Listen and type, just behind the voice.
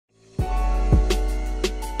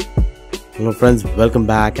Hello friends, welcome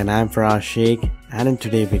back, and I'm Faraz Shaikh, and in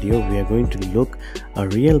today's video we are going to look a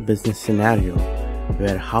real business scenario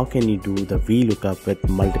where how can you do the VLOOKUP with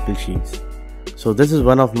multiple sheets. So this is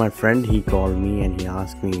one of my friend. He called me and he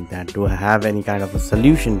asked me that do I have any kind of a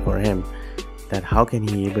solution for him, that how can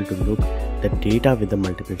he able to look the data with the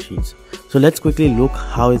multiple sheets. So let's quickly look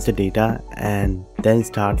how is the data and then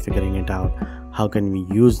start figuring it out. How can we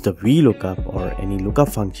use the VLOOKUP or any lookup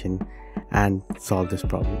function and solve this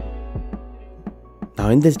problem. Now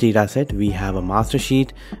in this data set we have a master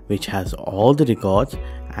sheet which has all the records,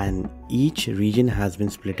 and each region has been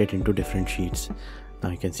split into different sheets. Now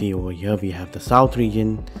you can see over here we have the south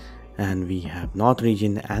region and we have north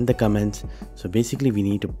region and the comments. So basically we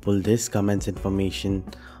need to pull this comments information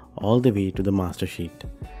all the way to the master sheet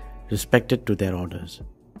respected to their orders.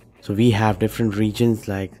 So we have different regions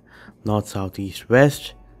like north, south, east,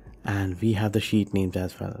 west, and we have the sheet names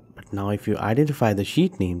as well. But now if you identify the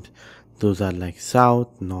sheet names, those are like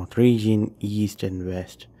south, north region, east and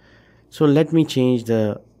west. So let me change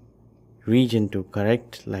the region to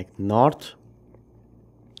correct like north,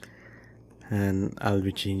 and I'll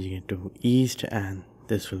be changing it to east, and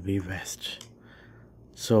this will be west.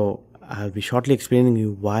 So I'll be shortly explaining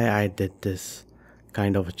you why I did this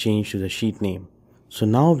kind of a change to the sheet name. So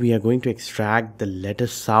now we are going to extract the letter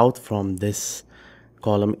south from this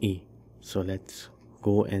column E. So let's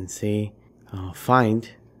go and say find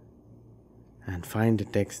the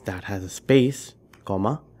text that has a space,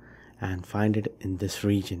 comma, and find it in this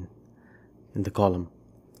region in the column,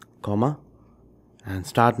 comma, and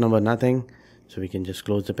start number nothing. So we can just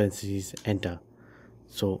close the parentheses, enter.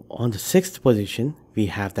 So on the 6th position we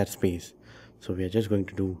have that space, so we are just going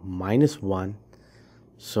to do -1.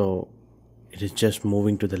 So it is just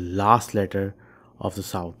moving to the last letter of the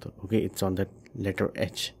south. Okay, it's on the letter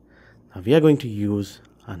H. Now we are going to use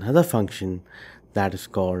another function that is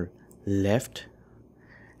called left,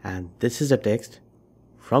 and this is the text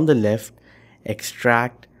from the left,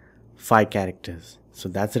 extract 5 characters. So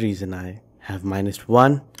that's the reason I have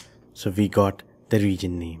 -1. So we got the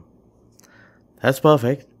region name. That's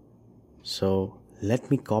perfect. So let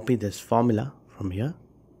me copy this formula from here.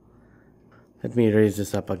 Let me erase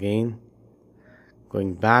this up again,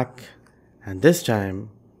 going back, and this time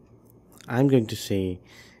I'm going to say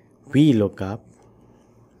VLOOKUP.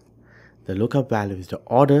 The lookup value is the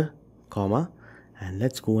order, comma, and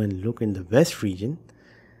let's go and look in the west region.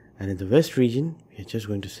 And in the west region we're just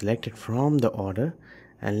going to select it from the order,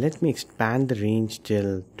 and let me expand the range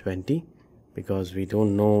till 20 because we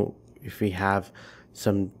don't know if we have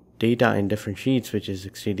some data in different sheets which is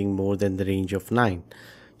exceeding more than the range of 9.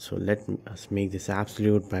 So let us make this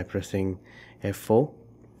absolute by pressing F4,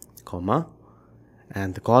 comma,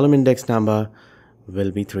 and the column index number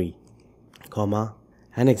will be 3, comma,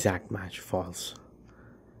 and exact match, false.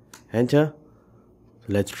 Enter.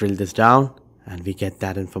 So let's drill this down and we get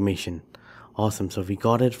that information. Awesome. So we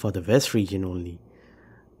got it for the west region only.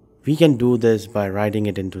 We can do this by writing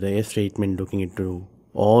it into the if statement, looking into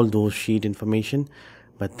all those sheet information,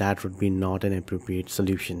 but that would be not an appropriate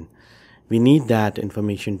solution. We need that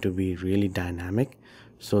information to be really dynamic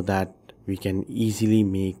so that we can easily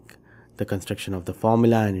make the construction of the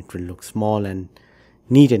formula and it will look small and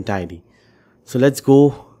neat and tidy. So let's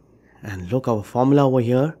go and look our formula over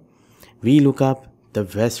here. We look up the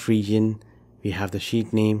west region, we have the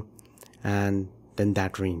sheet name and then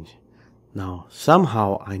that range. Now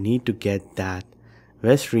somehow I need to get that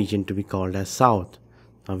west region to be called as south.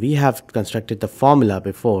 Now we have constructed the formula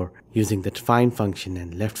before using the find function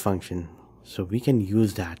and left function, so we can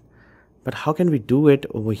use that. But how can we do it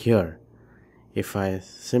over here? If I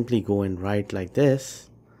simply go and write like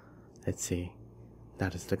this, let's say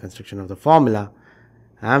that is the construction of the formula,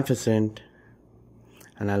 ampersand,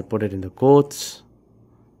 and I'll put it in the quotes,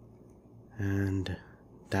 and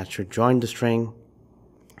that should join the string.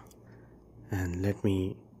 And let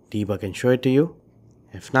me debug and show it to you.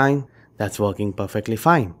 F9, that's working perfectly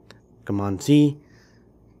fine. Command Z,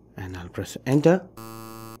 and I'll press enter,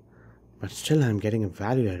 but still I'm getting a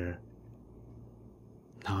value error.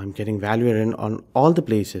 Now I'm getting value error on all the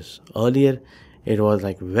places. Earlier it was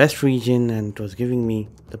like west region and it was giving me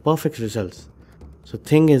the perfect results. So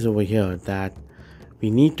thing is over here that we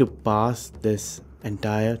need to pass this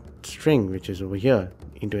entire string which is over here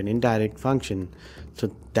into an indirect function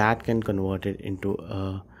so that can convert it into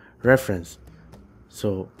a reference.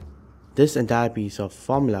 So this entire piece of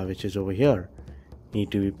formula which is over here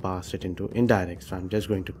need to be passed it into indirect. So I'm just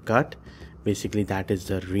going to cut. Basically that is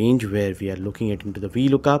the range where we are looking at into the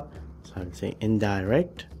VLOOKUP. So I'll say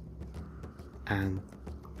indirect and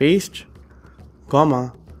paste,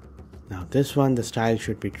 comma. Now this one, the style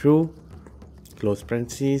should be true, close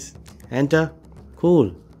parentheses, Enter.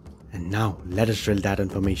 Cool. And now let us drill that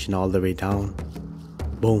information all the way down.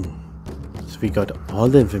 Boom. So we got all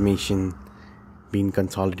the information being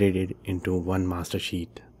consolidated into one master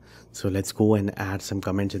sheet. So let's go and add some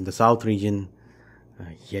comments in the south region.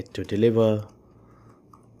 Yet to deliver.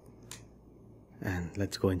 And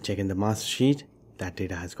let's go and check in the master sheet. That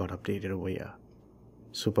data has got updated over here.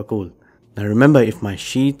 Super cool. Now remember, if my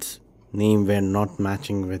sheet's name were not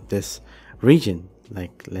matching with this region,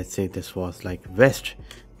 like let's say this was like West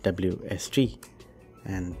WST,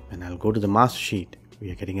 and when I'll go to the master sheet,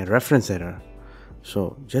 we are getting a reference error.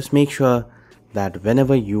 So just make sure that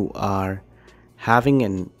whenever you are having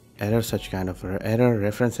an error, such kind of error,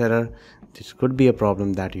 reference error, this could be a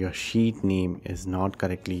problem that your sheet name is not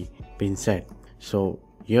correctly being set. So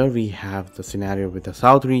here we have the scenario with the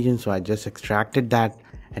south region, so I just extracted that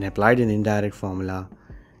and applied an indirect formula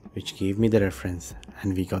which gave me the reference,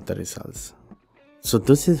 and we got the results. So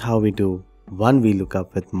this is how we do one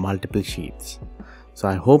VLOOKUP with multiple sheets. So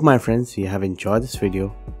I hope, my friends, you have enjoyed this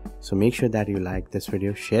video. So make sure that you like this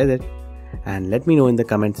video, share it, and let me know in the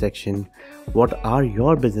comment section what are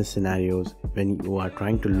your business scenarios when you are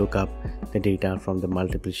trying to look up the data from the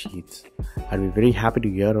multiple sheets. I'll be very happy to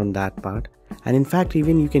hear on that part. And in fact,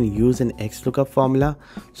 even you can use an XLOOKUP formula.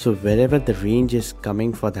 So wherever the range is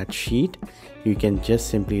coming for that sheet, you can just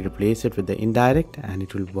simply replace it with the indirect and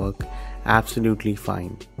it will work absolutely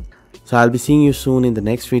fine. So I'll be seeing you soon in the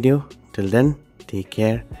next video. Till then, take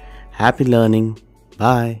care. Happy learning.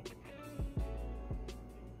 Bye.